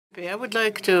I would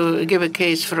like to give a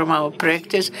case from our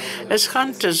practice. As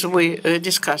hunters, we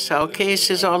discuss our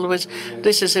cases always.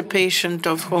 This is a patient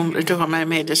to whom I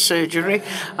made a surgery.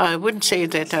 I wouldn't say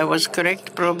that I was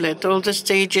correct, probably at all the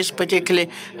stages, particularly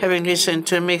having listened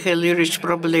to Mikhail Yurich,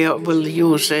 probably I will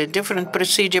use a different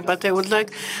procedure, but I would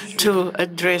like to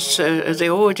address the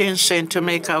audience and to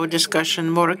make our discussion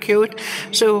more acute.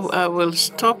 So I will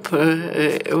stop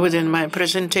within my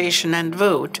presentation and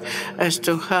vote as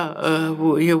to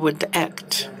how you would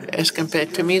act as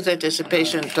compared to me. That is a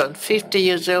patient on 50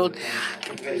 years old.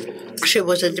 She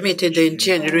was admitted in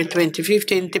January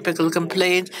 2015, typical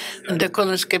complaint. On the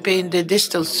colonoscopy in the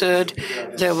distal third,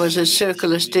 there was a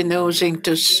circular stenosing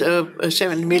to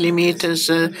 7 millimeters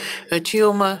a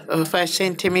tumor, 5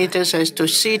 centimeters as to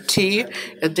CT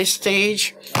at this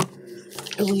stage.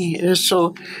 We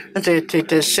saw that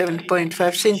it is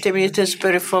 7.5 centimeters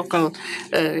perifocal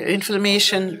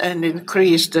inflammation and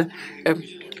increased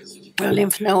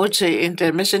lymph nodes in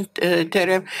the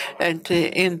mesenteric and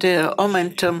in the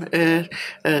omentum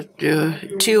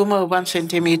tumor 1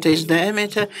 centimeter is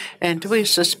diameter, and we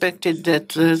suspected that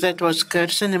that was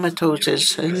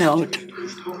carcinomatosis node.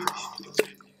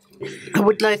 I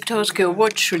would like to ask you,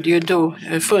 what should you do?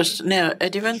 First,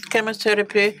 neoadjuvant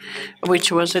chemotherapy,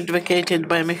 which was advocated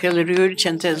by Mikhail Yurich,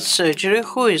 and then surgery.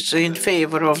 Who is in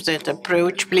favor of that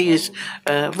approach? Please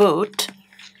vote.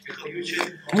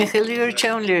 Mikhail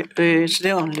Yurich is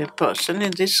the only person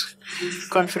in this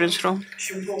conference room.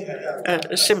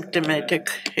 Symptomatic,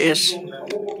 yes.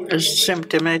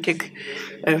 Symptomatic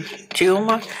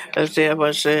tumor. There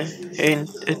was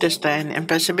intestine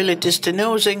impassibility,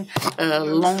 stenosing,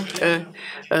 long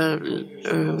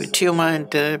tumor and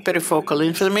perifocal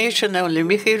inflammation. Only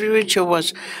Mikhail Yurich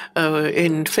was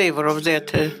in favor of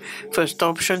that first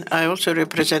option. I also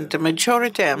represent the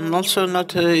majority. I'm also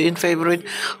not in favor of it.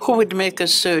 Who would make a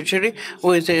surgery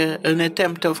with an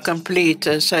attempt of complete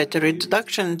site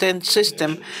reduction, then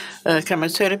system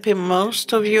chemotherapy?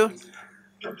 Most of you,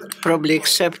 probably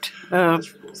except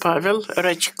Pavel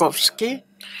Rachkovsky,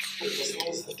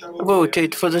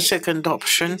 voted for the second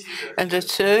option. And the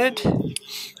third,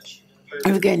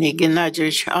 Evgeny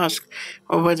Gennadievich asked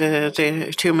whether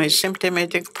the tumor is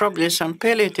symptomatic. Probably some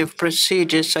palliative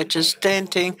procedures such as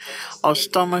stenting or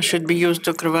stoma should be used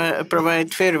to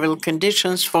provide favorable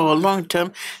conditions for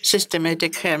long-term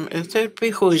systematic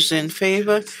chemotherapy. Who is in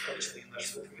favor?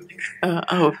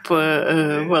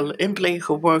 Employee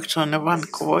who works on one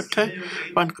quarter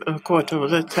of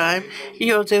the time.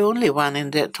 You're the only one in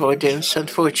that audience,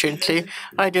 unfortunately.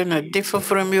 I do not differ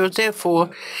from you. Therefore,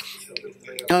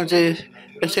 on the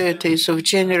 30th of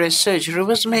January, surgery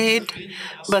was made,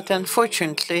 but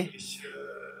unfortunately,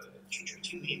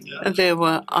 there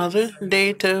were other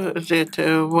data that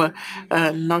were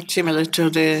not similar to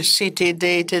the CT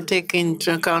data, taking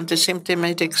into account the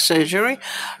symptomatic surgery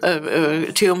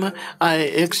tumor. I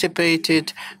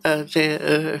extirpated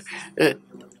the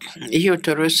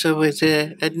uterus with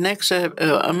the nexa,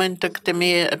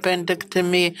 omentectomy,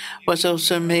 appendectomy was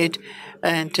also made,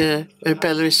 and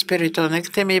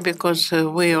pylorispironectomy, because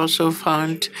we also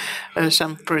found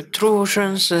some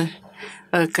protrusions,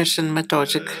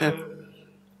 carcinomatosis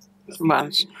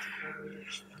ones.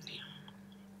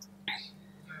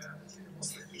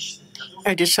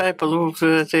 A disciple of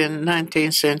the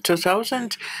 19th and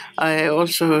 2000. I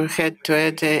also had to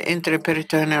add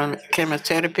intraperitoneal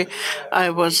chemotherapy. I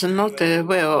was not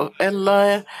aware of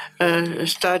ELA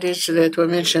studies that were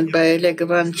mentioned by Oleg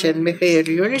Ivanovich and Mikhail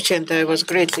Yurich, and I was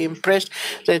greatly impressed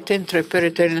that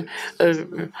intraperitoneal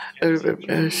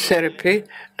therapy,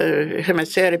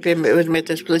 chemotherapy with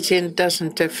metasplotin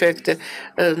doesn't affect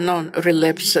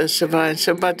non-relapse survivors.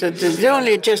 But the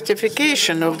only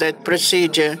justification of that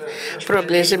procedure,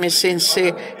 probably azithromycin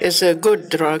C is a good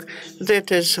drug.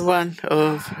 That is one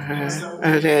of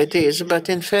the ideas. But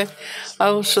in fact, I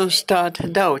also start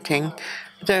doubting.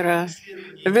 There are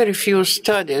very few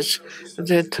studies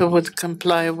that would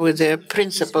comply with the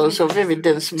principles of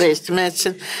evidence-based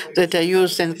medicine that are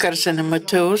used in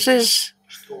carcinomatosis.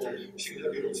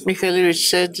 Mikhail Yurich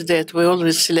said that we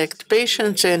always select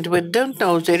patients and we don't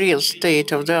know the real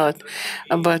state of the art.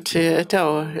 But at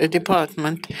our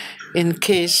department, in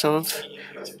case of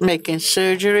making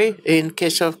surgery, in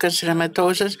case of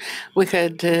carcinomatosis, we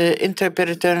had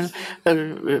intraperitoneal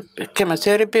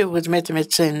chemotherapy with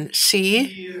metamycin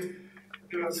C,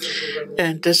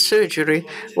 and the surgery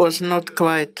was not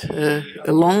quite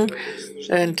long,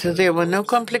 and there were no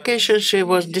complications. She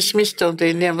was dismissed on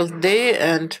the 11th day,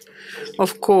 and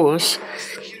of course,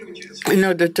 in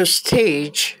order to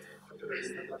stage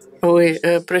we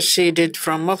proceeded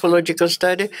from morphological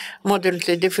study,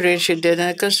 moderately differentiated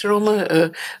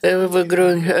adenocarcinoma, were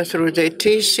growing through the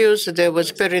tissues. There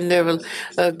was perineval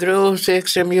growth,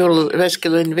 extramural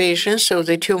vascular invasion, so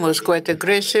the tumor was quite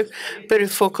aggressive.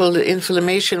 Perifocal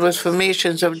inflammation with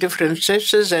formations of different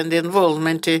sepsis and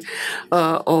involvement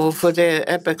of the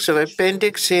apex of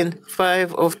appendix in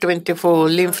 5 of 24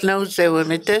 lymph nodes. There were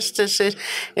metastases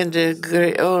in the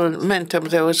omentum.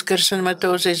 There was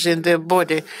carcinomatosis in the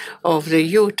body of the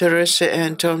uterus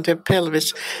and on the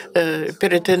pelvis.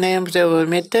 Peritoneum, there were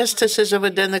metastases of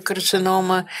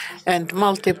adenocarcinoma and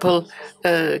multiple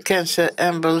cancer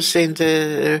ambles in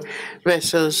the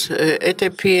vessels. It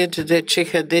appeared that she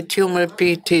had the tumor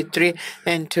PT3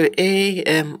 and to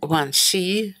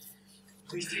AM1C.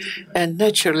 And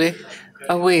naturally,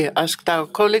 we asked our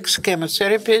colleagues,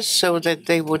 chemotherapists, so that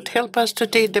they would help us to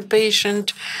treat the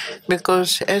patient,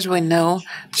 because, as we know,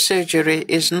 surgery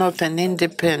is not an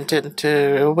independent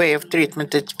way of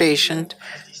treatment of the patient.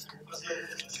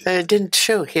 I didn't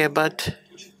show here, but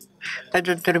I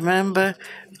don't remember.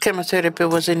 Chemotherapy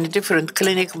was in a different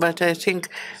clinic, but I think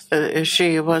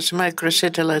she was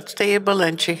microsatellite stable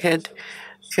and she had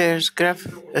graph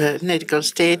medical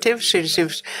stative. She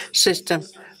received system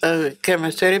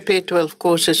chemotherapy, 12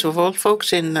 courses of all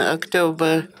folks. In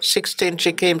October 16,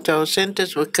 she came to our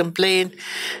centers with complaint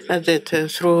that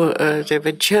through the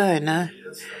vagina,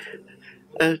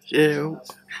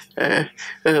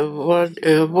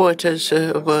 waters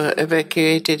were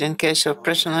evacuated in case of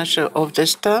presentation of the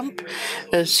stump.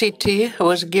 CT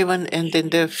was given, and in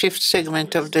the fifth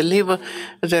segment of the liver,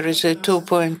 there is a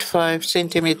 2.5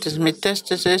 centimeters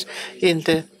metastasis. In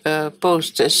the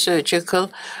post-surgical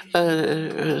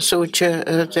suture,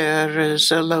 there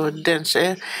is a low dense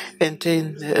air, and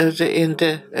in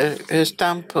the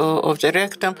stump of the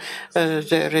rectum,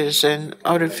 there is an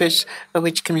orifice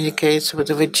which communicates with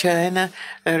the vagina,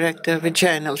 a rectal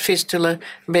vaginal fistula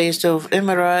based of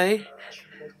MRI.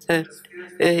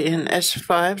 In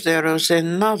S5, there was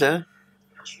another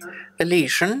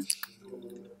lesion,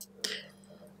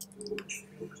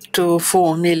 2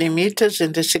 4 millimeters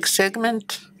in the sixth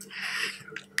segment.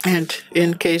 And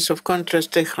in case of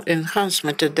contrast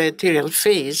enhancement at the arterial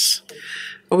phase,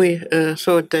 we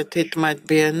thought that it might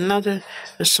be another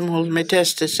small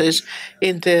metastasis.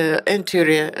 In the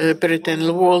anterior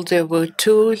peritoneal wall, there were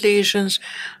 2 lesions,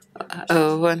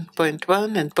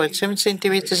 1.1 and 0.7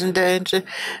 centimeters in diameter,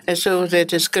 and so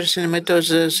that is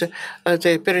carcinomatosis of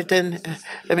the peritoneal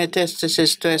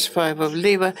metastasis to S5 of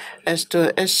liver. As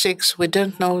to S6, we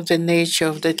don't know the nature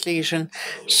of that lesion.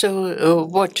 So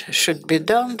what should be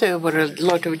done? There were a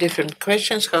lot of different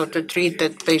questions, how to treat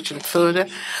that patient further.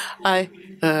 I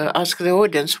ask the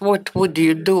audience, what would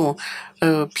you do?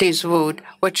 Please vote.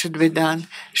 What should be done?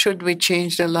 Should we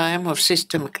change the line of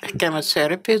system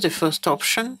chemotherapy, the first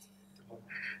option?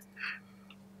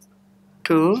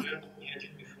 2.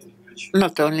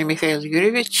 Not only Mikhail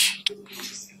Yurievich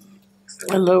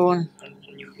alone.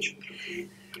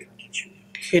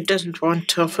 He doesn't want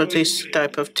to offer this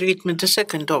type of treatment. The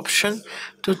second option,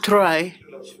 to try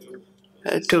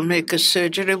to make a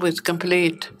surgery with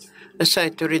complete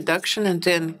cytoreduction and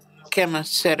then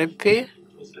chemotherapy.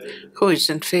 Who is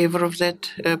in favor of that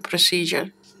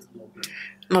procedure?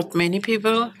 Not many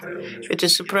people. It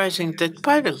is surprising that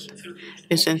Pavel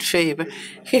is in favor.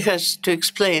 He has to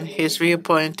explain his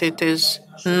viewpoint. It is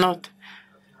not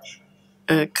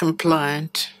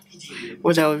compliant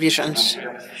with our visions.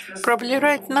 Probably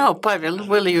right now, Pavel,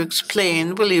 will you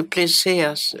explain? Will you please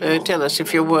tell us a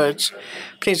few words?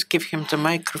 Please give him the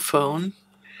microphone.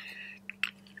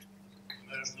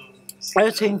 I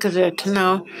think that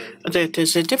now that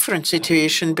is a different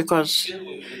situation, because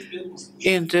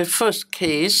in the first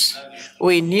case,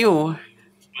 we knew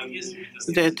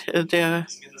that there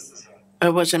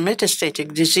was a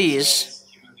metastatic disease.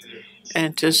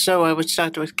 And so I would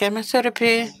start with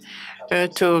chemotherapy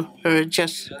to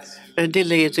just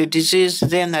delay the disease.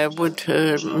 Then I would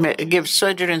give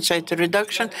surgery and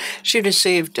cytoreduction. She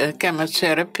received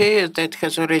chemotherapy that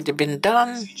has already been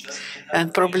done.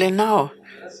 And probably now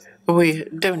we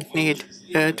don't need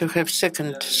to have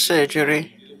second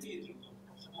surgery.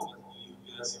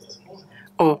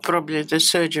 Or probably the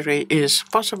surgery is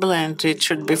possible and it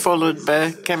should be followed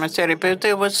by chemotherapy.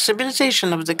 There was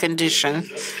stabilization of the condition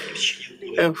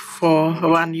for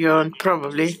 1 year, and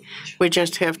probably we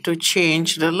just have to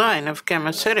change the line of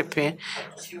chemotherapy.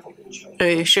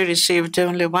 She received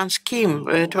only 1 scheme,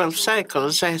 12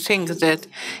 cycles. I think that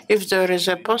if there is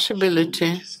a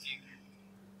possibility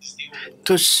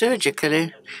to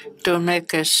surgically, to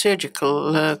make a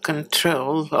surgical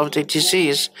control of the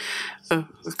disease,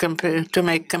 to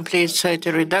make complete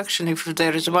cytoreduction. If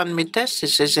there is one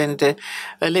metastasis in the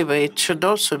liver, it should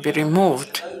also be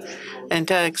removed. And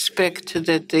I expect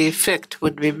that the effect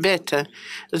would be better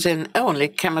than only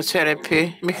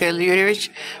chemotherapy, Mikhail Yurievich.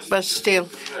 But still,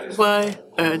 why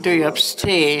do you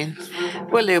abstain?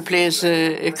 Will you please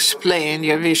explain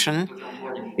your vision?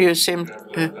 You seem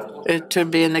to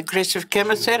be an aggressive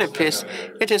chemotherapist.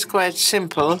 It is quite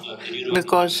simple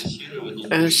because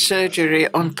surgery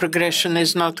on progression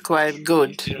is not quite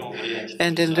good.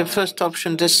 And in the first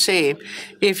option, the same.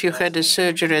 If you had a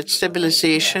surgery at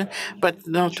stabilization, but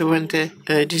not when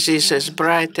the disease is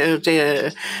bright,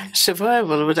 the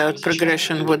survival without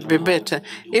progression would be better.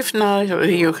 If now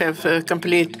you have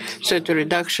complete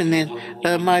cytoreduction in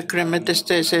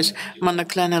micrometastasis,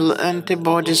 monoclonal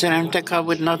antibodies and MTK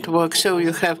would not work, so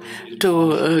you have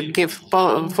to give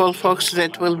Volfox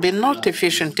that will be not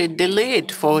efficiently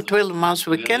delayed for 12 months.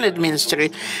 We can administer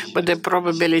it, but the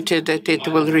probability that it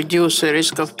will reduce the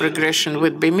risk of progression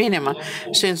would be minimal,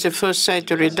 since the first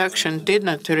cytoreduction did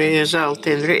not result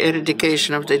in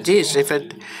eradication of the disease. If a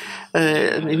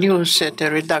new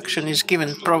cytoreduction is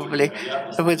given, probably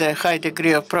with a high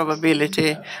degree of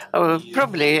probability,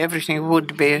 probably everything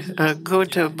would be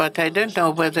good, but I don't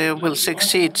know whether it will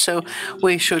succeed. So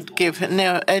we should give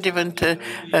neoadjuvant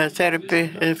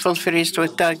therapy, fulvestrant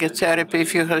with target therapy.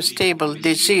 If you have stable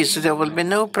disease, there will be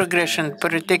no progression,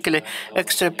 particularly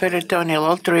extraperitoneal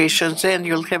alterations, then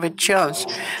you'll have a chance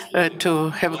to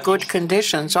have good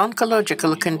conditions,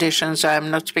 oncological conditions. I'm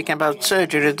not speaking about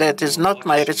surgery. That is not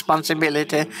my responsibility.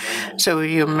 So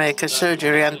you make a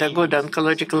surgery under good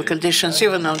oncological conditions,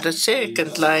 even on the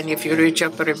second line, if you reach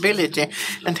operability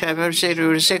and have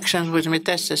zero resection with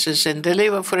metastasis in the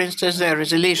liver, for instance, there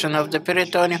is a lesion of the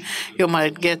peritoneum, you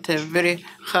might get a very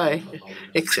high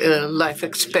life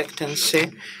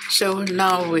expectancy. So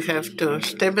now we have to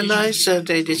stabilize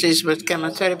the disease with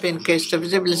chemotherapy. In case of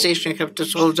stabilization, you have to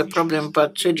solve the problem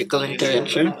about surgical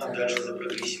intervention.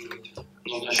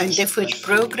 And if it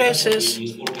progresses,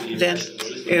 then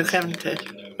you haven't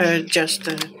just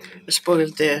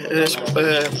spoiled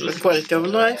the quality of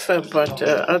life, but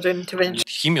other interventions.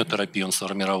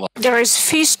 There is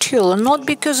fistula, not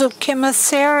because of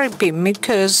chemotherapy,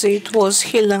 because it was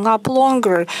healing up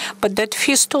longer, but that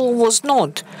fistula was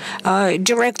not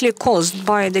directly caused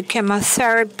by the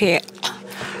chemotherapy.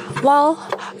 Well,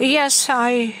 yes,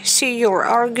 I see your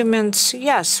arguments.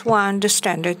 Yes, well, I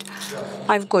understand it.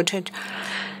 I've got it.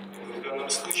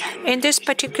 In this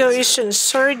particular instance,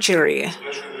 surgery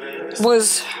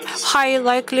with high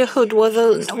likelihood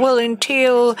will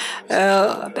entail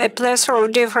a plethora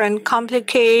of different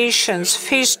complications,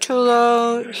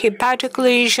 fistula, hepatic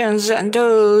lesions, and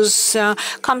those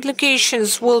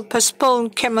complications will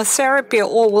postpone chemotherapy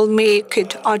or will make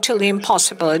it utterly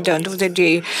impossible at the end of the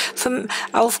day.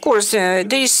 Of course,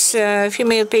 this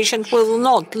female patient will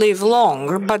not live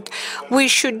long, but we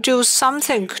should do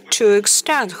something to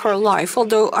extend her life.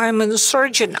 Although I'm a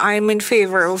surgeon, I'm in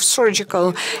favor of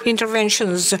surgical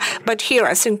interventions, but here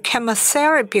I think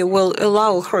chemotherapy will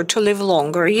allow her to live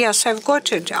longer. Yes, I've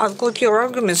got it. I've got your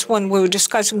arguments. When we were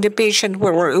discussing the patient, we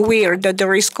were aware that the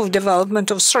risk of development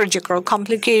of surgical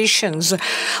complications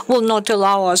will not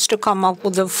allow us to come up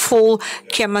with a full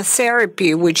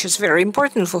chemotherapy, which is very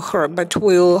important for her, but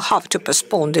we'll have to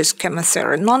postpone this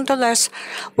chemotherapy. Nonetheless,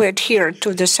 we adhere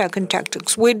to the second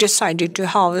tactics. We decided to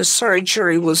have a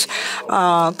surgery with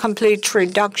complete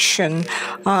reduction,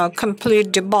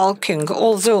 complete debulking,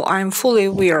 although I'm fully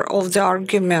aware of the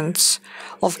arguments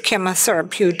of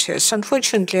chemotherapeutics.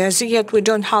 Unfortunately, as yet, we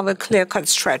don't have a clear-cut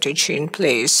strategy in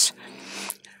place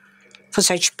for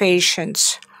such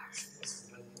patients.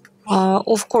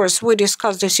 Of course, we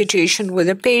discuss the situation with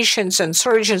the patients, and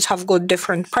surgeons have got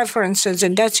different preferences.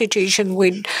 In that situation,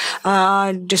 we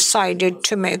decided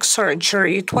to make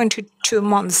surgery. 22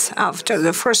 months after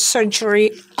the first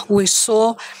surgery, we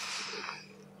saw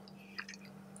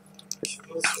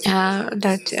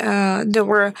that there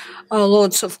were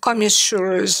lots of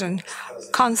commissures and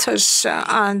cancers,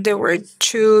 and there were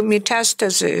 2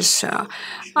 metastases,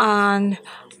 and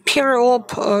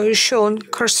peri-op shown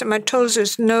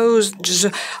carcinomatosis nodes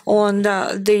on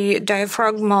the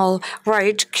diaphragmal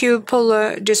right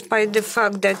cupula, despite the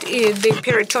fact that the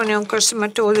peritoneal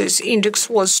carcinomatosis index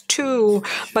was 2,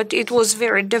 but it was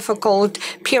very difficult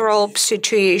peri-op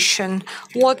situation.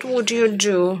 What would you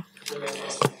do?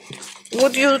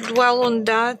 Would you dwell on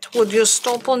that? Would you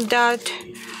stop on that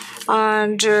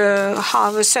and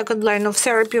have a second line of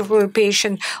therapy for a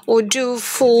patient, or do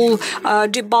full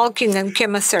debulking and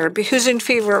chemotherapy? Who's in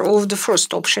favor of the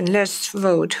first option? Let's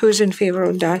vote. Who's in favor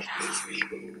of that?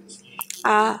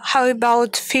 How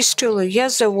about fistula?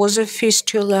 Yes, there was a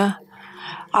fistula.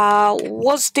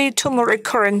 Was the tumor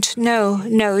recurrent? No,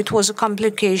 it was a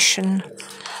complication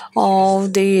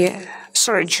of the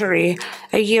surgery.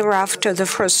 A year after the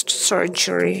first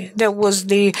surgery, there was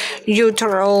the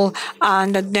uteral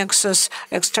and nexus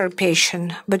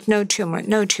extirpation, but no tumor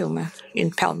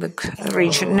in pelvic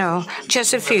region. No,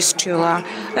 just a fistula.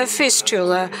 A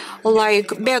fistula,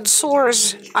 like bed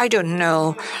sores. I don't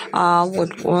know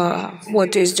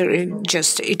what is the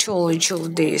just etiology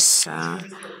of this.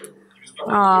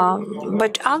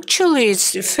 But actually,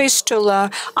 it's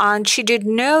fistula, and she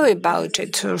didn't know about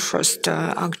it first,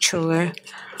 actually.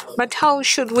 But how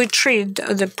should we treat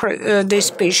this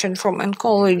patient from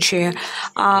oncology?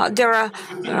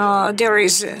 There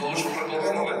is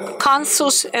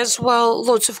consus as well,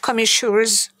 lots of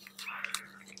commissures.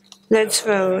 Let's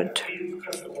vote.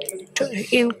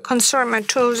 In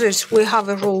conservatosis, we have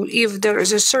a rule. If there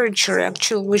is a surgery,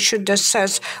 actually, we should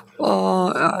assess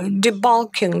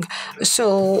debulking.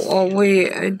 So we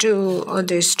do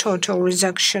this total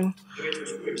resection.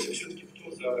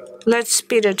 Let's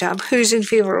speed it up. Who is in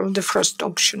favor of the first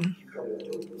option?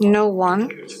 No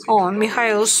one. Oh,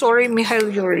 Mikhail, sorry, Mikhail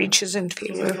Yuryevich is in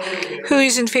favor. Who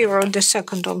is in favor of the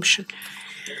second option?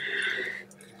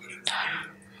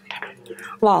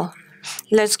 Well,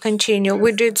 let's continue.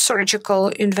 We did surgical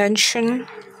intervention.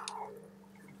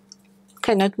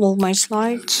 Cannot move my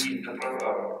slides.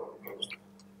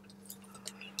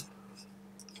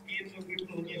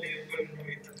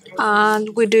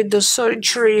 And we did the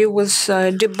surgery with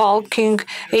debulking,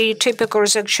 atypical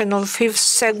resection of fifth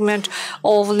segment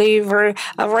of liver,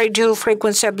 a radio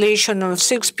frequency ablation of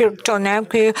 6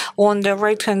 peritoneum on the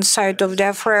right-hand side of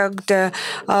diaphragm,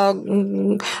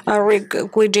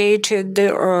 liquidated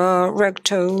the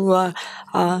rectal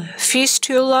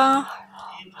fistula.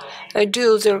 Did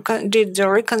the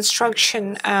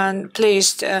reconstruction and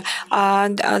placed,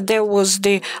 and there was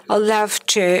the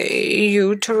left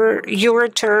ureter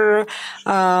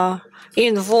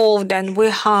involved, and we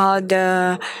had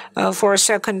for a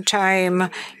second time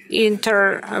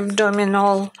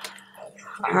interabdominal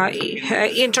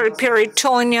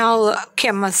interperitoneal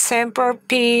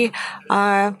chemotherapy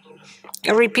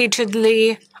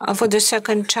repeatedly. For the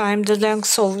second time, the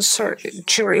length of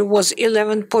surgery was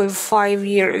 11.5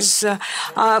 years,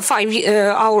 5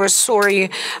 hours, sorry,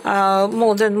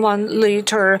 more than 1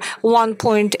 liter,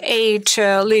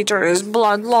 1.8 liters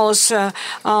blood loss.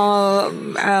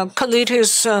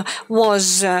 Colitis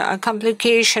was a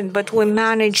complication, but we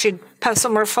managed it.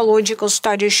 Pathomorphological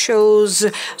study shows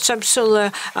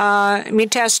subcellular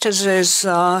metastasis,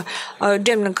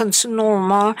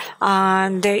 adenocarcinoma,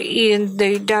 and in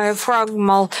the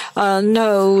diaphragmal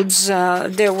nodes,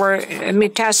 there were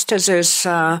metastasis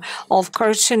of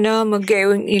carcinoma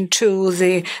going into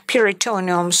the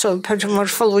peritoneum. So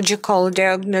pathomorphological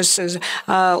diagnosis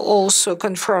also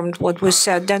confirmed what we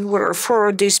said. Then we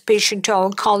refer this patient to our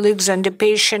colleagues, and the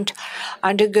patient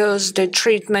undergoes the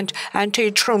treatment,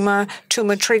 anti-tumor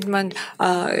treatment,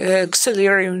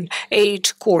 accelerating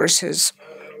 8 courses.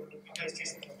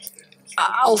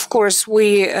 Of course,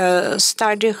 we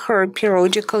study her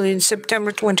periodically in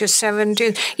September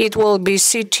 2017. It will be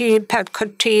CT,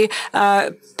 PET-CT,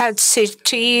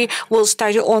 PET-CT. We'll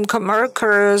study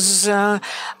oncomarkers,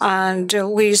 and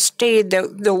we state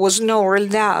that there was no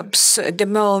relapse at the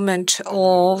moment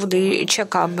of the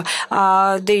checkup.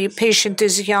 The patient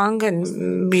is young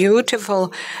and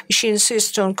beautiful. She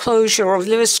insists on closure of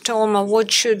liver-stoma.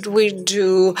 What should we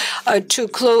do to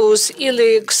close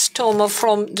iliac stoma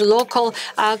from the local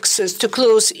access, to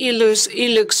close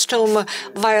iliac stoma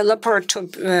via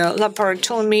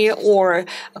laparotomy or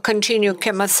continue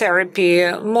chemotherapy?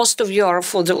 Most of you are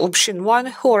for the option 1.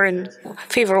 Who are in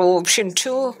favor of option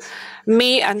 2?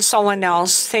 Me and someone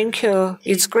else. Thank you.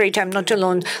 It's great. I'm not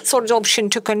alone. Third option,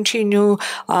 to continue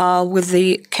with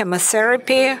the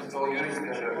chemotherapy.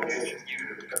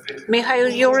 Mikhail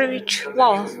Yuryevich,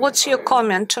 well, what's your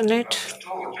comment on it?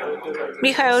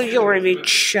 Mikhail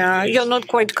Yuryevich, you're not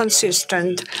quite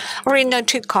consistent.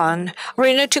 Irinotecan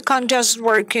doesn't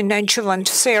work in adjuvant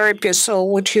therapy, so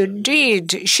what you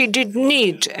did, she didn't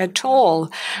need at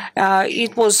all.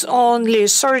 It was only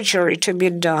surgery to be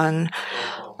done.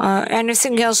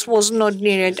 Anything else was not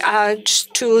needed. Add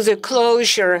to the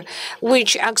closure,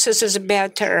 which access is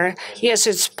better? Yes,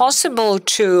 it's possible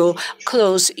to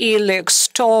close iliac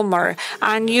stoma,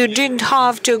 and you didn't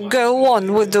have to go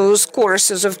on with those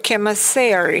courses of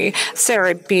chemotherapy.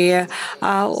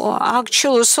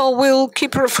 Actually, so we'll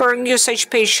keep referring you such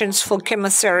patients for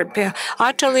chemotherapy.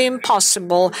 Utterly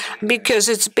impossible, because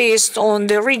it's based on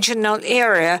the regional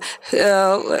area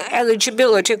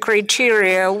eligibility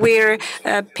criteria where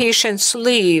patients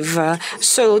live.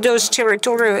 So those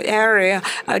territorial area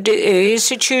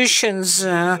institutions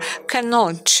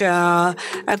cannot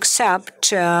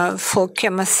accept for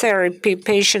chemotherapy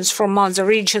patients from other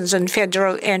regions and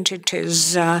federal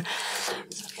entities.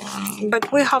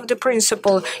 But we have the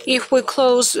principle, if we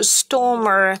close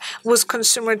stoma with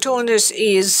consumatosis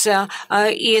is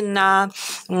in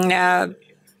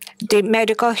the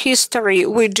medical history,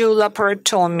 we do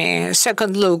laparotomy,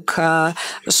 second look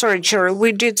surgery.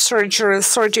 We did surgery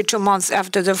 32 months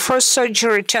after the first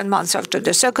surgery, 10 months after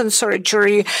the second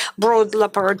surgery, broad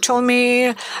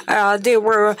laparotomy. There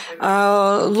were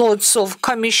lots of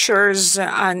commissures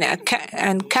and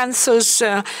cancers,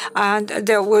 and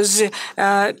there was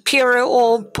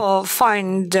peri-op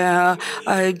find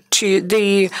to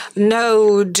the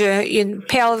node in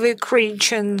pelvic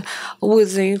region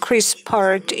with the increased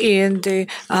part in the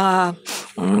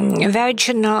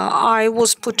vagina. I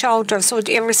was put out. I thought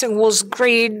everything was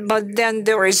great, but then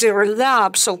there is a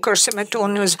relapse of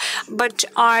carcinomas. But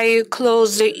I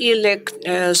closed the iliac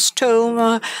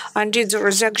stoma and did the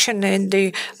resection in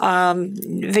the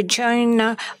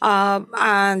vagina,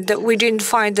 and we didn't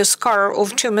find the scar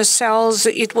of tumor cells.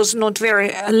 It was not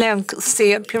very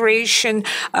lengthy operation.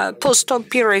 Post-op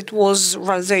period was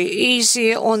rather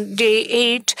easy. On day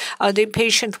 8, the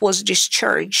patient was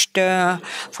discharged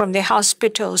from the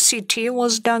hospital. CT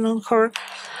was done on her.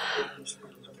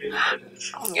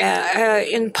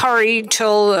 In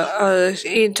parietal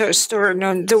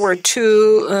intersternum, there were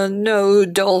 2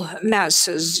 nodal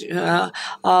masses,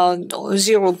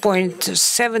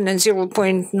 0.7 and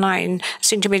 0.9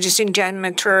 centimeters in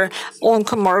diameter.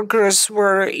 Oncomarkers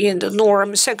were in the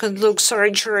norm. Second look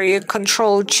surgery,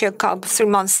 control checkup 3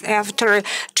 months after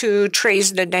to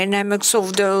trace the dynamics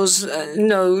of those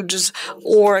nodes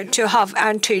or to have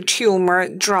anti-tumor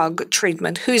drug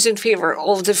treatment. Who is in favor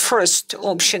of the first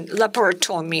option,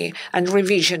 laparotomy and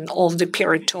revision of the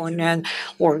peritoneal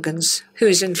organs? Who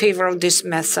is in favor of this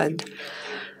method?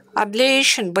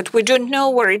 Ablation, but we don't know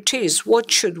where it is.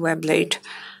 What should we ablate?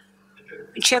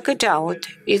 Check it out.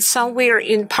 It's somewhere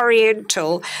in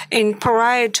parietal. In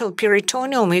parietal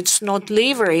peritoneum, it's not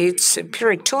liver, it's a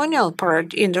peritoneal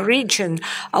part in the region.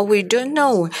 We don't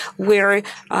know where.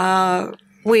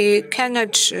 We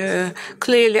cannot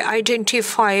clearly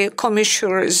identify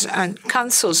commissures and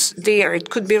cancers there.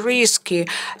 It could be risky.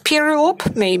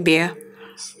 Peri-op, maybe.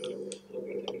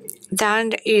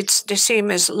 Then it's the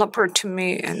same as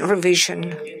laparotomy and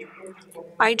revision.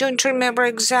 I don't remember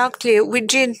exactly. We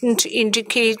didn't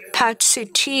indicate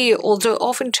PET-CT, although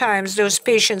oftentimes those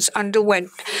patients underwent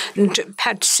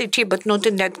PET-CT, but not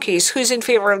in that case. Who is in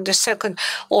favor of the second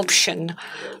option?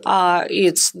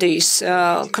 It's this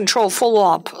control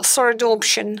follow-up. Third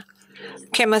option,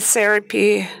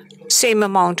 chemotherapy. Same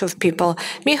amount of people.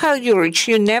 Mikhail Yurich,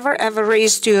 you never ever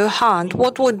raised your hand.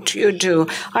 What would you do?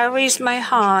 I raised my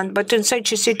hand, but in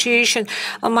such a situation,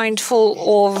 mindful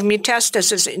of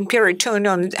metastasis in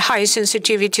peritoneum, high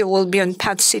sensitivity will be on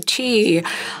PET-CT.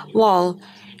 Well,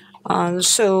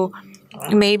 so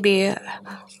maybe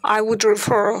I would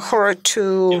refer her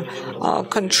to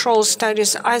control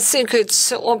studies. I think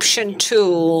it's option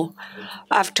 2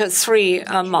 after 3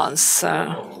 months.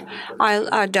 I'll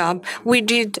add up. We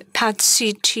did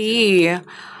PET-CT,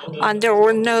 and there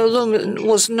were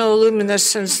was no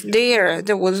luminescence there.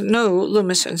 There was no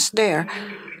luminescence there.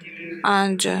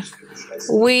 And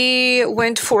we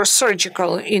went for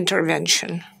surgical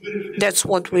intervention. That's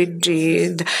what we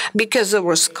did, because there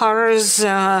were scars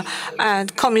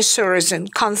and commissaries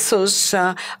and cancers,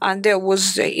 and there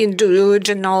was the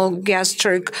induodenal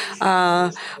gastric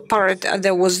part.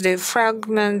 There was the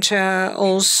fragment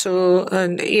also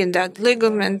in that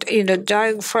ligament, in the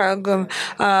diaphragm,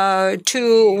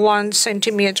 2-1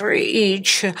 centimeter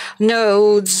each,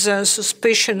 nodes,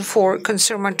 suspicion for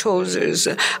carcinomatosis.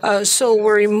 So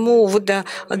we removed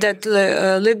that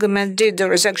ligament, did the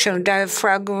resection of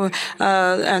diaphragm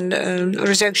and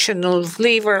resection of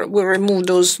liver. We removed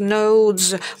those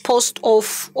nodes.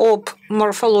 Post-op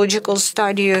morphological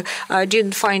study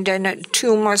didn't find any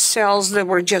tumor cells. There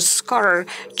were just scar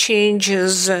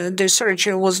changes. The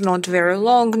surgery was not very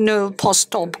long. No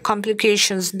post-op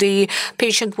complications. The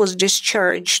patient was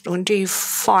discharged on day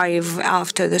 5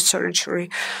 after the surgery.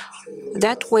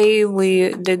 That way,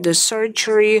 we did the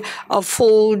surgery of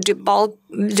full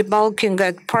debulking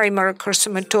at primary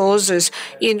carcinomatosis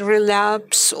in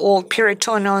relapse or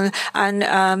peritoneal and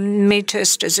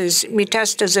metastasis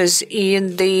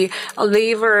in the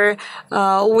liver.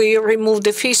 We removed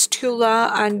the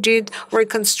fistula and did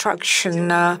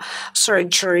reconstruction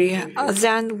surgery.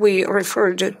 Then we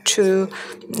referred it to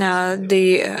the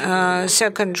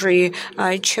secondary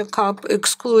checkup,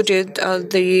 excluded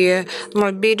the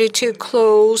morbidity,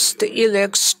 closed the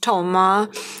iliac stoma.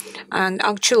 And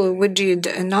actually, we did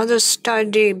another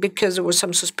study because there were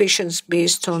some suspicions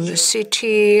based on the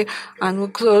CT, and we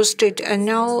closed it. And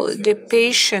now the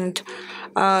patient,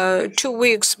 2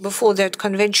 weeks before that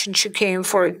convention, she came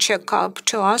for a checkup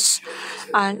to us.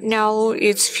 And now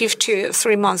it's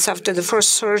 53 months after the first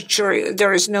surgery.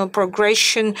 There is no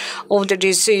progression of the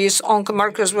disease.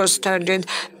 Oncomarkers were studied,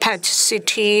 PET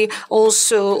CT.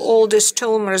 Also, all the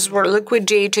tumors were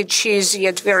liquidated. She is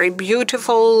yet very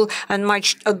beautiful and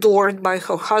much adored by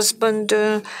her husband.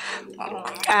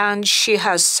 And she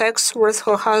has sex with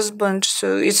her husband,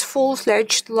 so it's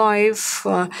full-fledged life.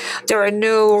 There are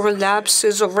no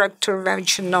relapses of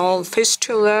rectovaginal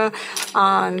fistula,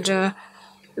 and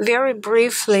very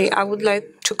briefly, I would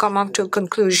like to come up to a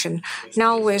conclusion.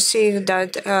 Now we're seeing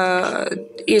that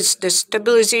it's the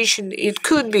stabilization. It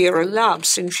could be a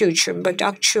relapse in future, but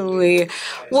actually,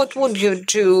 what would you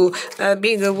do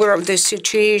being aware of the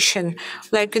situation?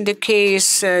 Like in the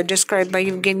case described by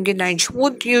Evgeny Gennadievich,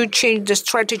 would you change the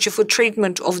strategy for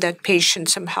treatment of that patient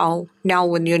somehow, now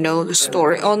when you know the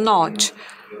story, or not?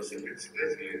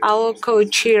 Our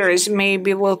co-chairs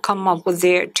maybe will come up with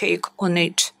their take on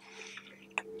it.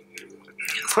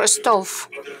 First off,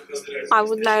 I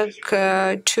would like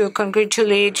to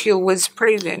congratulate you with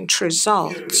brilliant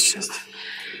results.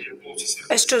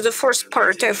 As to the first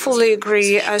part, I fully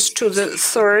agree. As to the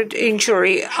third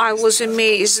injury, I was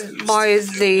amazed by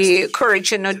the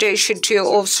courage and audacity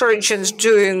of surgeons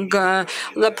doing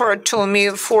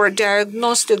laparotomy for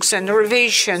diagnostics and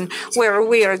revision. We're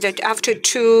aware that after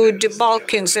 2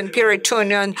 debulkings and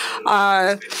peritoneal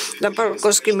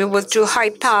laparoscopy with 2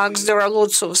 hypax, there are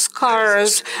lots of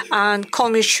scars and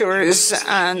commissures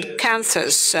and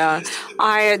canthus.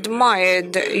 I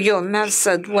admired your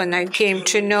method when I came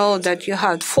to know that you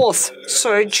had 4th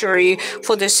surgery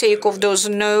for the sake of those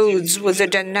nodes with a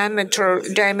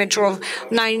diameter of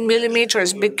 9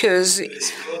 millimeters, because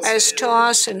as to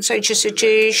us in such a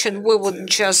situation, we would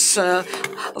just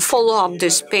follow up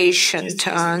this patient,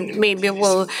 and maybe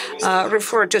we'll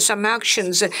refer to some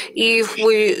actions if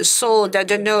we saw that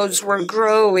the nodes were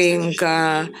growing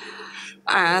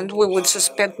and we would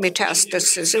suspect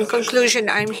metastasis. In conclusion,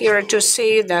 I'm here to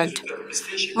say that,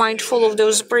 mindful of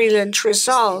those brilliant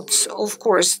results, of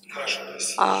course,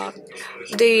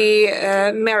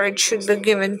 the merit should be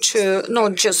given to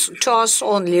not just to us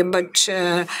only, but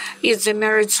it's the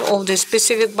merits of the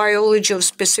specific biology of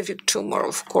specific tumor,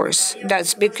 of course.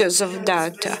 That's because of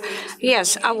that.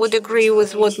 Yes, I would agree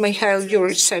with what Mikhail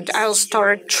Yurich said. I'll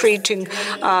start treating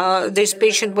this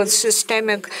patient with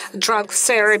systemic drug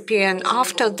therapy, and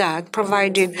after that,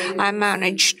 provided I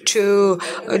manage to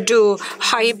do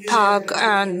hypac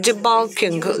and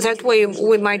debulking, that way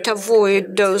we might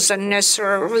avoid those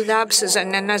unnecessary relapses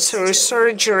and unnecessary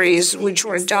surgeries which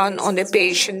were done on the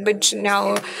patient. But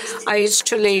now it's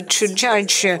too late to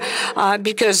judge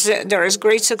because there is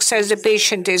great success. The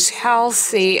patient is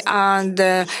healthy and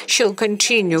she'll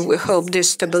continue, we hope,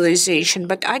 this stabilization.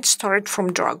 But I'd start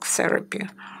from drug therapy.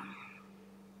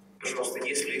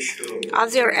 Are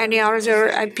there any other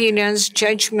opinions,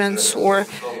 judgments, or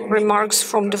remarks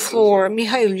from the floor?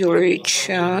 Mikhail Yurich,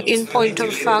 in point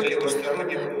of fact,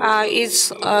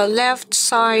 it's left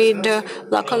side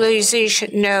localization.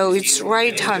 No, it's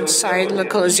right-hand side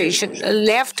localization,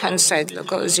 left-hand side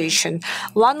localization.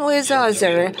 One way or the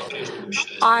other,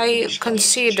 I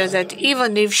consider that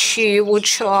even if she would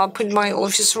show up in my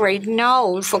office right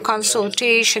now for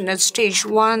consultation at stage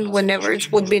 1, whenever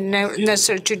it would be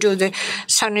necessary to do the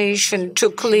sanation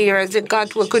to clear the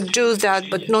gut, we could do that,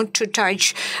 but not to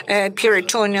touch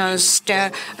peritoneal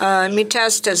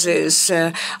metastasis,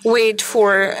 wait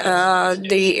for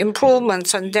the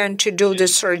improvements and then to do the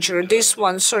surgery. This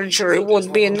one surgery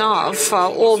would be enough.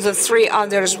 All the three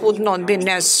others would not be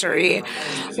necessary.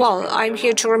 Well, I'm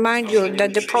here to remind you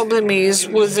that the problem is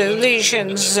with the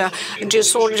lesions,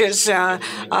 disorders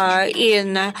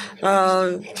in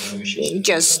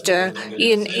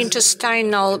in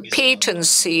intestinal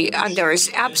patency, and there is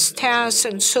abscess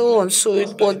and so on. So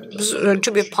it was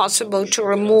to be possible to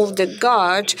remove the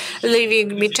gut,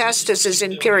 leaving metastasis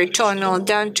in peritoneal,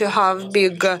 than to have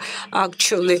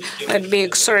actually a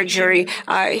big surgery.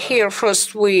 Here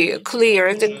first we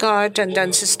clear the gut, and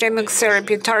then systemic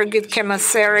therapy, target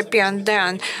chemotherapy, and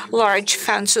then large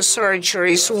fancy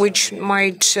surgeries, which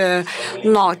might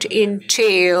not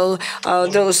entail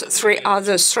those three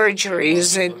other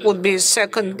surgeries. It would be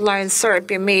second-line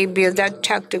therapy. Maybe that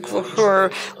tactic for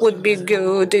her would be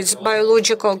good. Its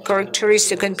biological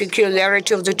characteristic and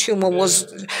peculiarity of the tumor was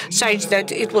such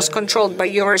that it was controlled by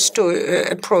yours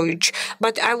approach.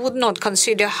 But I would not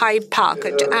consider HIPAC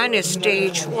at any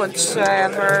stage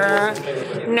whatsoever.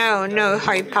 No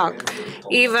HIPAC.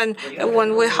 Even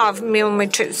when we have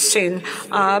myomectin,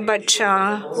 but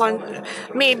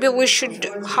maybe we should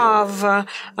have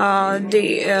the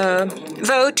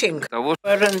voting.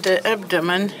 Around the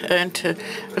abdomen, and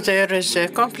there is a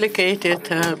complicated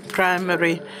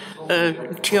primary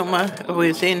tumor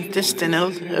with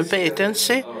intestinal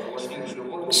patency.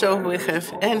 So we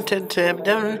have entered the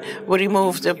abdomen, we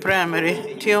remove the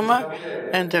primary tumor,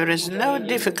 and there is no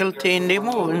difficulty in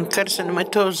removing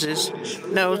carcinomatosis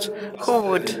nodes. Who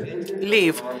would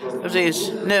leave these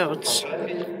nodes?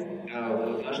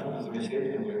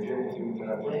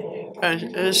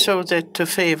 So that to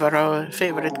favor our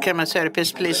favorite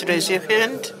chemotherapist, please raise your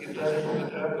hand.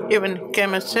 Even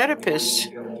chemotherapists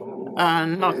are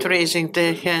not raising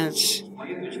their hands.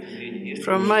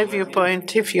 From my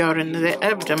viewpoint, if you are in the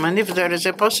abdomen, if there is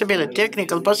a possibility,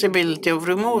 technical possibility of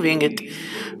removing it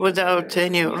without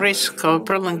any risk or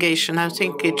prolongation, I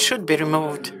think it should be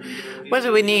removed.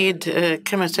 Whether we need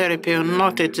chemotherapy or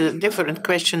not, it's a different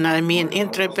question. I mean,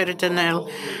 intraperitoneal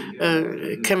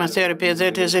chemotherapy,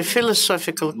 that is a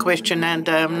philosophical question, and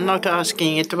I'm not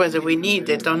asking it whether we need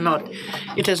it or not.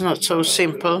 It is not so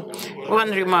simple.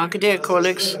 One remark, dear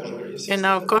colleagues, in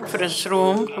our conference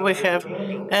room, we have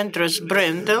Andres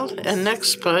Brendel, an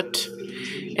expert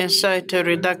in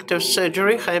cytoreductive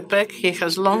surgery, HIPAC. He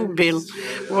has long been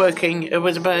working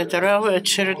with bilateral at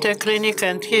Charité Clinic,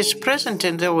 and he's present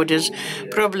in the audience.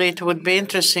 Probably it would be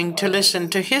interesting to listen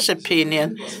to his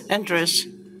opinion. Andres,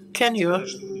 can you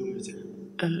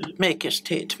make a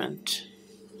statement?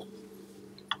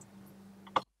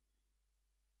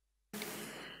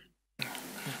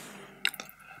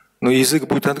 Язык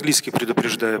будет английский,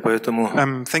 предупреждаю,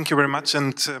 поэтому... Thank you very much,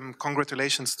 and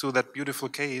congratulations to that beautiful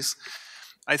case.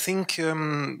 I think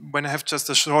when I have just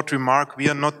a short remark, we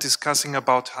are not discussing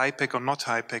about HIPAC or not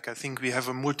HIPAC. I think we have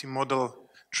a multimodal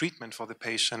treatment for the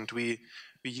patient. We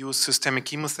use systemic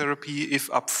chemotherapy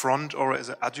if upfront or as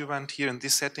an adjuvant here in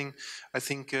this setting. I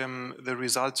think the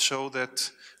results show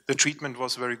that the treatment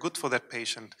was very good for that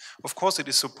patient. Of course, it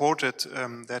is supported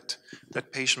that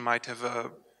that patient might have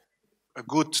a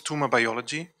good tumor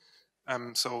biology,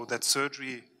 so that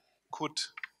surgery could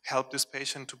help this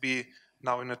patient to be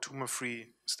now in a tumor-free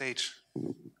stage.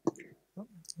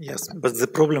 Yes, but the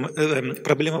problem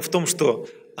в том, что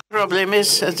Problem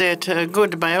is that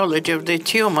good biology of the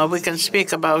tumor, we can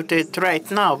speak about it right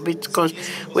now because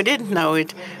we didn't know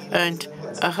it. And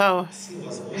how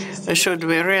should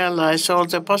we realize all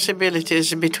the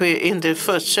possibilities in the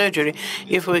first surgery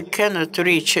if we cannot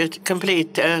reach a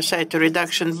complete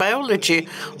cytoreduction? Biology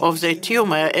of the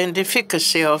tumor and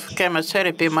efficacy of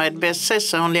chemotherapy might be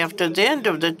assessed only after the end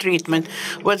of the treatment,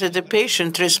 whether the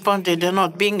patient responded or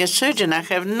not. Being a surgeon, I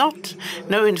have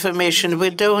no information. We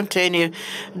don't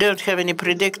have any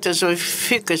predictors of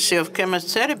efficacy of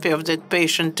chemotherapy of that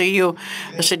patient. Do you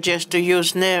suggest to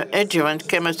use neoadjuvant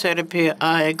chemotherapy?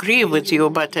 I agree with you,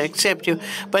 but I accept you.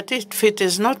 But if it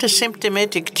is not a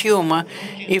symptomatic tumor,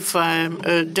 if I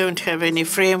don't have any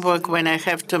framework when I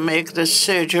have to make the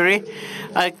surgery,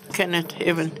 I cannot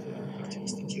even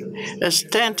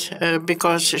stent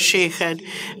because she had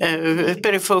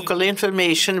perifocal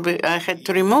inflammation. I had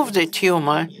to remove the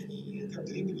tumor.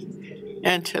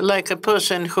 And like a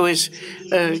person who is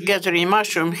gathering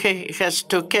mushroom, he has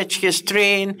to catch his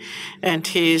train, and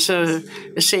he's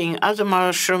seeing other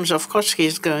mushrooms. Of course,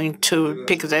 he's going to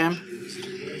pick them.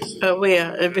 We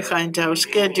are behind our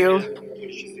schedule.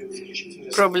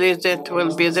 Probably that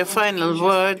will be the final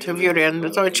word of Yuri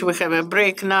Anatolich. We have a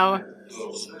break now.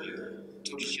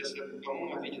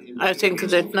 I think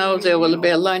that now there will be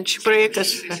a lunch break,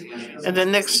 and the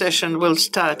next session will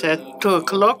start at 2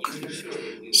 o'clock.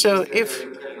 So if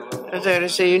there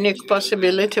is a unique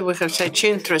possibility, we have such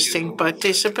interesting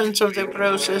participants of the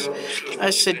process,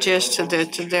 I suggest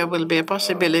that there will be a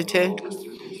possibility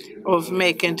of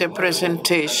making the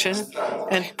presentation.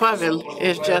 And Pavel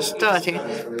is just starting.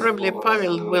 Probably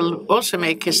Pavel will also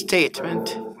make a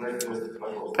statement.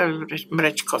 Pavel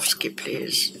Mrachkovsky,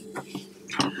 please.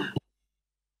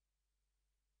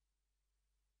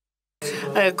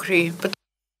 I agree, but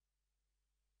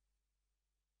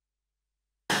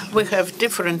we have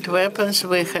different weapons.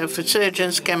 We have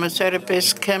surgeons,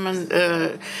 chemotherapists,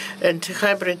 and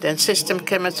hybrid and system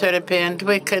chemotherapy, and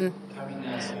we can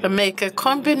make a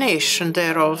combination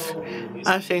thereof.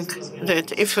 I think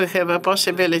that if we have a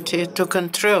possibility to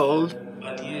control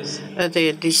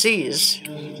the disease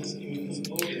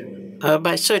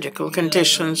by surgical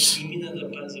conditions,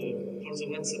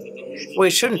 we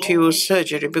shouldn't use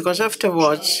surgery because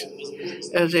afterwards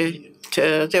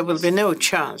there will be no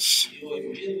chance.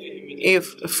 If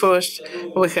first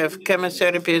we have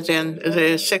chemotherapy, then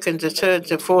the second, the third,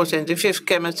 the fourth, and the fifth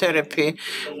chemotherapy,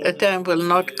 a time will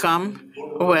not come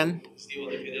when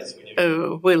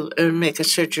we'll make a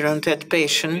surgery on that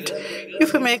patient.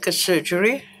 If we make a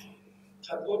surgery,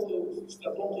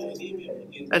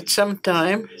 at some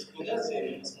time,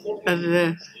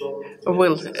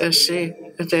 we'll see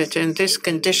that in this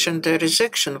condition the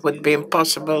resection would be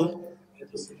impossible,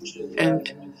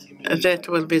 and that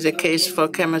will be the case for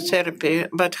chemotherapy.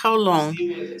 But how long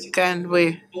can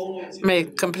we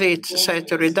make complete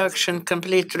cytoreduction,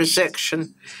 complete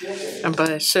resection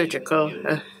by surgical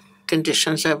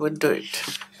conditions? I would do it.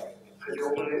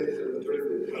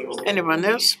 Anyone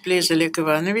else? Please, Oleg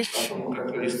Ivanovich.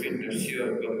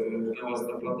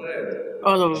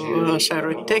 All of us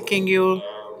are taking you.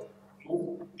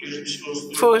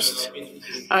 First,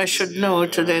 I should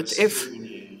note that if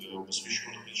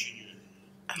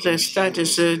the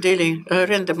studies dealing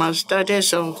randomized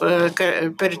studies of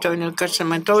peritoneal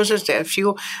carcinomatosis, there are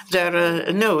few, there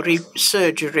are no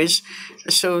surgeries.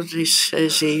 So this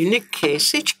is a unique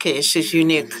case. Each case is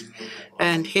unique.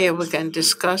 And here we can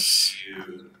discuss,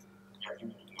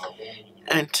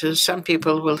 and some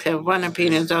people will have one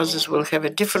opinion, others will have a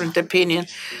different opinion.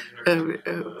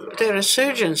 There are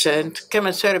surgeons and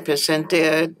chemotherapists, and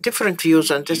there are different views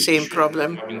on the same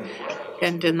problem.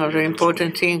 And another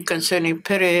important thing concerning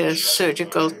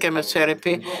peri-surgical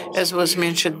chemotherapy, as was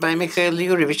mentioned by Mikhail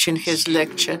Yurievich in his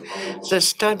lecture, the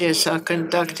studies are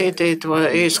conducted. It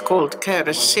is called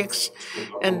CARE-6,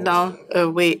 and now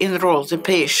we enroll the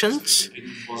patients.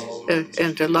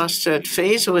 And the last third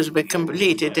phase will be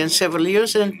completed in several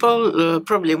years, and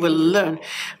probably will learn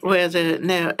whether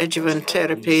neoadjuvant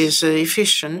therapy is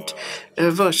efficient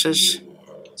versus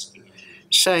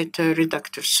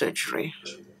cytoreductive surgery.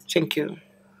 Thank you.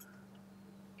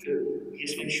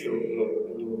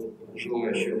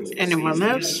 Anyone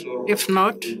else? If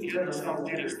not,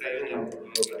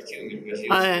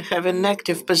 I have an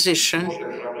active position,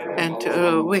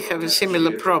 and we have a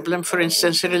similar problem, for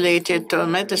instance, related to a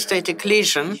metastatic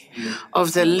lesion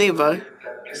of the liver.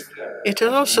 It is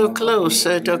also close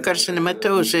to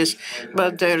carcinomatosis,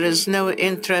 but there is no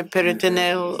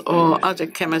intraperitoneal or other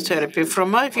chemotherapy. From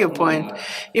my viewpoint,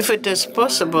 if it is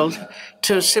possible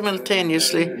to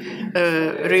simultaneously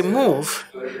remove,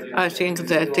 I think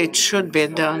that it should be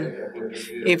done.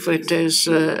 If it is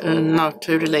not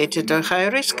related to high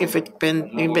risk, if it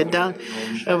can be done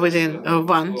within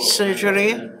one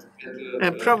surgery,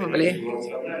 probably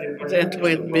that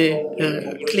will be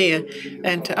clear.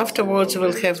 And afterwards,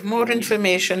 we'll have more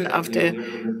information after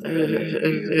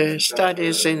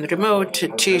studies in remote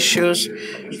tissues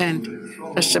and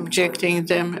subjecting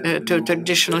them to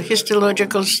traditional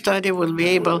histological study. We'll be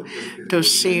able to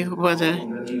see whether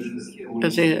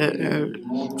the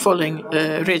following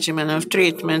regimen of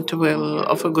treatment will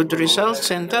offer good results,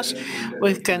 and thus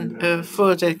we can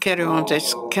further carry on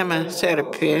this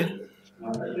chemotherapy.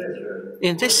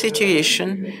 In this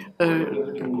situation,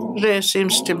 there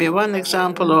seems to be one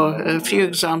example or a few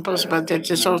examples, but that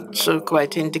is also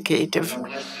quite indicative.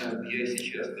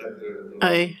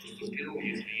 I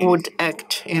would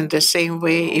act in the same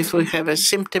way if we have a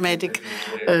symptomatic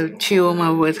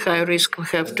tumor with high risk. We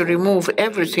have to remove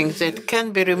everything that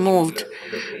can be removed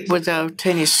without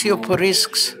any super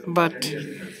risks. But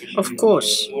of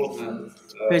course,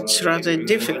 it's rather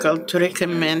difficult to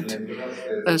recommend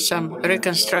some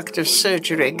reconstructive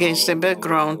surgery against the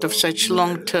background of such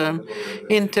long-term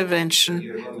intervention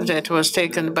that was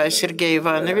taken by Sergey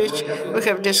Ivanovich. We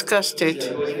have discussed it.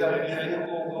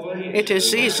 It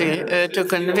is easy to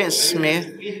convince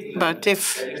me, but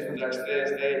if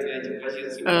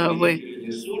we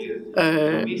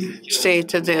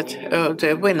stated that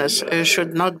the winners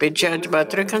should not be judged,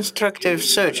 but reconstructive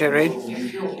surgery,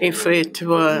 if it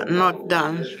were not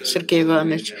done, Sergey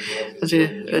Ivanovich,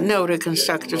 no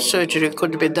reconstructive surgery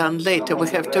could be done later. We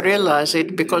have to realize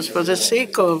it, because for the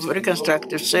sake of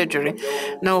reconstructive surgery,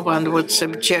 no one would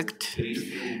subject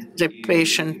the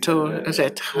patient to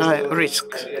that high risk.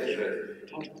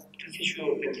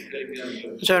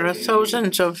 There are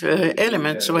thousands of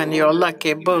elements when you're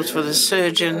lucky, both for the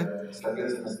surgeon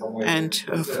and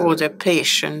for the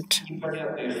patient.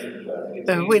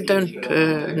 We don't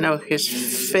know his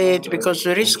fate because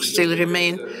the risks still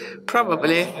remain.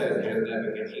 Probably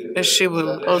she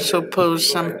will also pose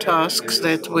some tasks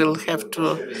that we'll have to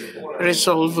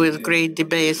resolve with great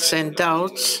debates and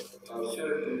doubts,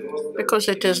 because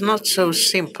it is not so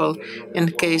simple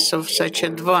in case of such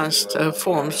advanced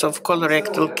forms of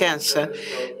colorectal cancer.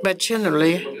 But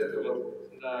generally,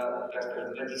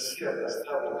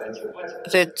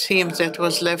 that theme that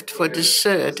was left for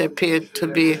dessert appeared to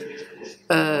be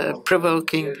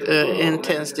provoking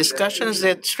intense discussions.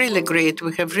 That's really great.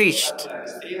 We have reached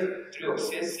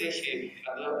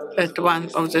at one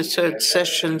of the third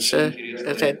sessions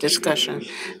that discussion.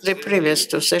 The previous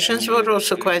two sessions were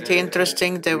also quite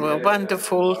interesting. They were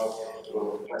wonderful.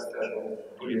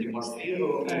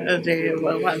 They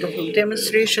were wonderful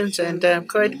demonstrations, and I'm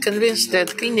quite convinced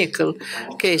that clinical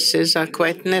cases are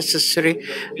quite necessary.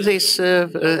 They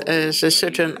serve as a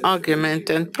certain argument,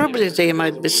 and probably they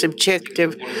might be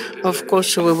subjective. Of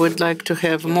course, we would like to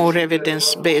have more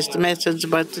evidence-based methods,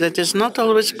 but that is not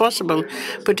always possible,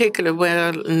 particularly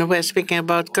when we're speaking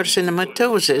about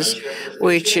carcinomatosis,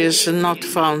 which is not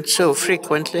found so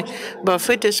frequently. But if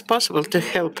it is possible to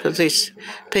help this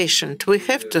patient, we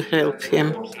have to help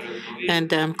him.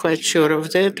 And I'm quite sure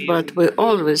of that, but we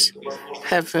always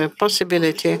have a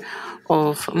possibility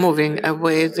of moving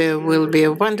away. There will be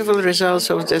wonderful results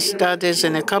of the studies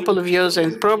in a couple of years,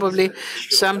 and probably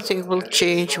something will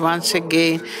change once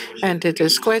again. And it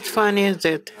is quite funny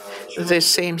that the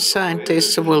same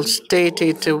scientists will state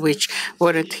it, which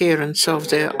were adherents of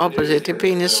the opposite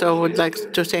opinion. So I would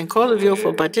like to thank all of you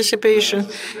for participation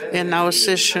in our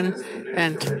session,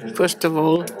 and first of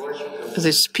all,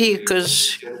 the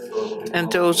speakers and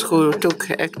those who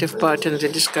took active part in the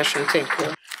discussion. Thank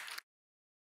you.